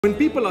When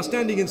people are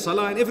standing in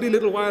salah and every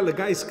little while a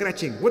guy is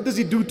scratching, what does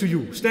he do to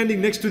you? Standing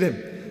next to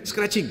them,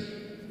 scratching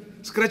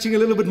a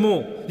little bit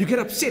more. You get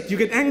upset, you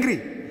get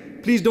angry.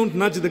 Please don't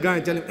nudge the guy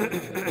and tell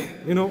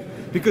him,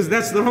 because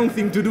that's the wrong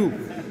thing to do.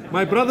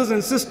 My brothers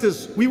and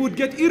sisters, we would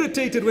get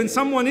irritated when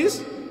someone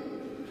is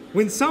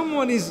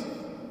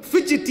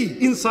fidgety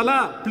in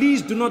salah.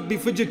 Please do not be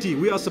fidgety.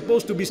 We are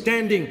supposed to be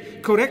standing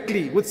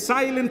correctly with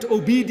silent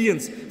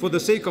obedience for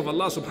the sake of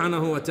Allah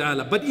subhanahu wa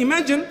ta'ala. But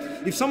imagine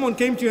if someone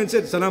came to you and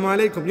said, Assalamu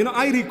alaikum.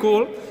 I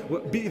recall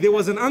there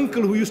was an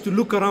uncle who used to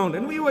look around,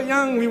 and we were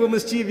young, we were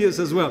mischievous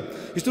as well.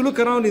 He used to look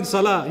around in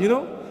salah,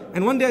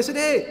 and one day I said,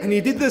 hey, and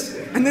he did this,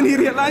 and then he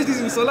realized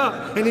he's in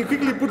salah, and he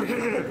quickly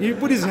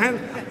put his hand,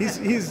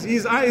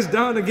 his eyes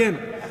down again.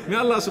 May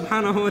Allah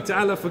subhanahu wa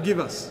ta'ala forgive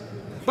us.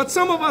 But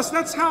some of us,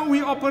 that's how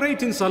we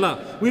operate in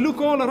salah. We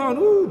look all around,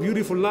 ooh,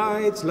 beautiful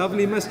lights,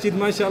 lovely masjid,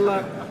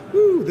 mashallah.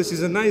 Ooh, this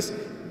is a nice,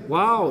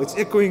 wow, it's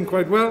echoing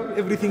quite well,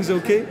 everything's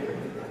okay.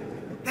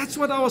 That's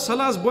what our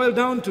salahs boil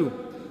down to.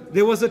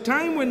 There was a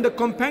time when the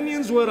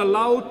companions were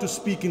allowed to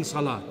speak in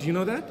salah. Do you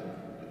know that?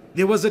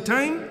 There was a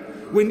time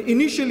when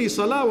initially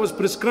salah was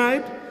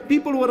prescribed,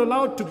 people were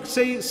allowed to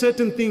say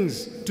certain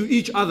things to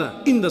each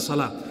other in the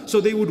salah. So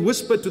they would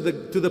whisper to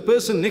the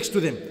person next to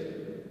them,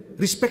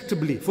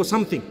 respectably, for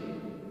something.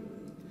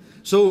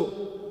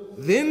 So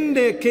then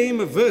there came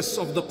a verse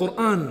of the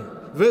Quran,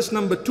 verse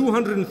number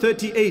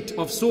 238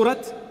 of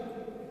Surah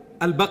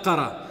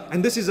Al-Baqarah.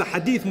 And this is a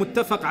hadith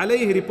muttafaq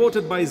alayhi,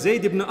 reported by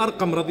Zayd ibn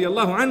Arqam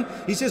radiyallahu anh.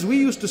 He says, we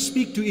used to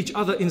speak to each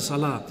other in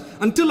salah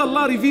until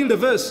Allah revealed a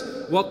verse,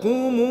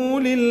 وَقُومُوا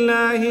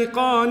لِلَّهِ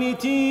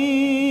قَانِتِينَ.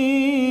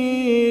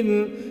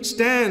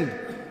 Stand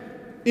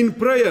in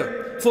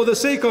prayer for the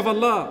sake of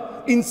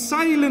Allah in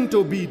silent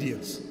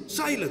obedience.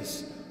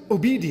 Silence,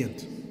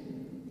 obedient.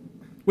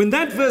 When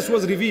that verse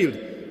was revealed,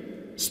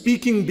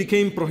 speaking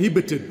became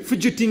prohibited,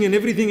 fidgeting and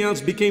everything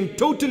else became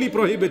totally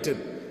prohibited.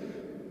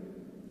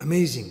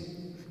 Amazing.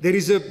 There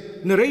is a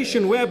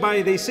narration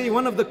whereby they say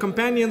one of the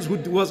companions who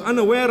was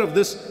unaware of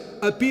this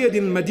appeared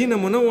in Medina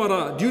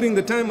Munawwara during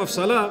the time of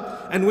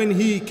salah, and when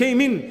he came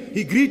in,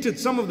 he greeted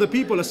some of the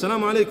people,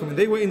 Assalamu alaikum, and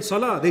they were in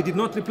salah. They did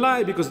not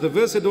reply because the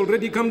verse had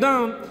already come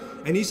down.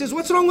 And he says,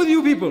 what's wrong with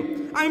you people?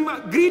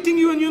 I'm greeting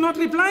you and you're not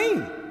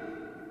replying.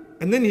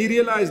 And then he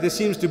realized there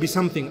seems to be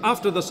something.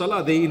 After the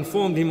salah, they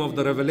informed him of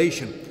the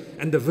revelation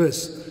and the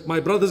verse.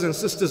 My brothers and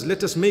sisters,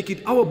 let us make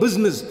it our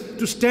business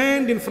to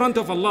stand in front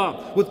of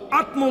Allah with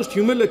utmost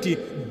humility,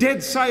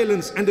 dead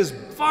silence, and as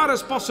far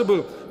as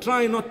possible,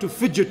 try not to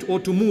fidget or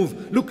to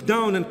move. Look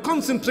down and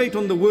concentrate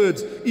on the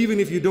words, even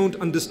if you don't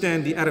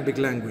understand the Arabic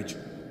language.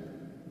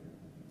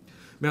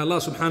 May Allah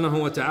subhanahu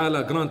wa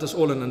ta'ala grant us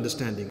all an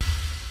understanding.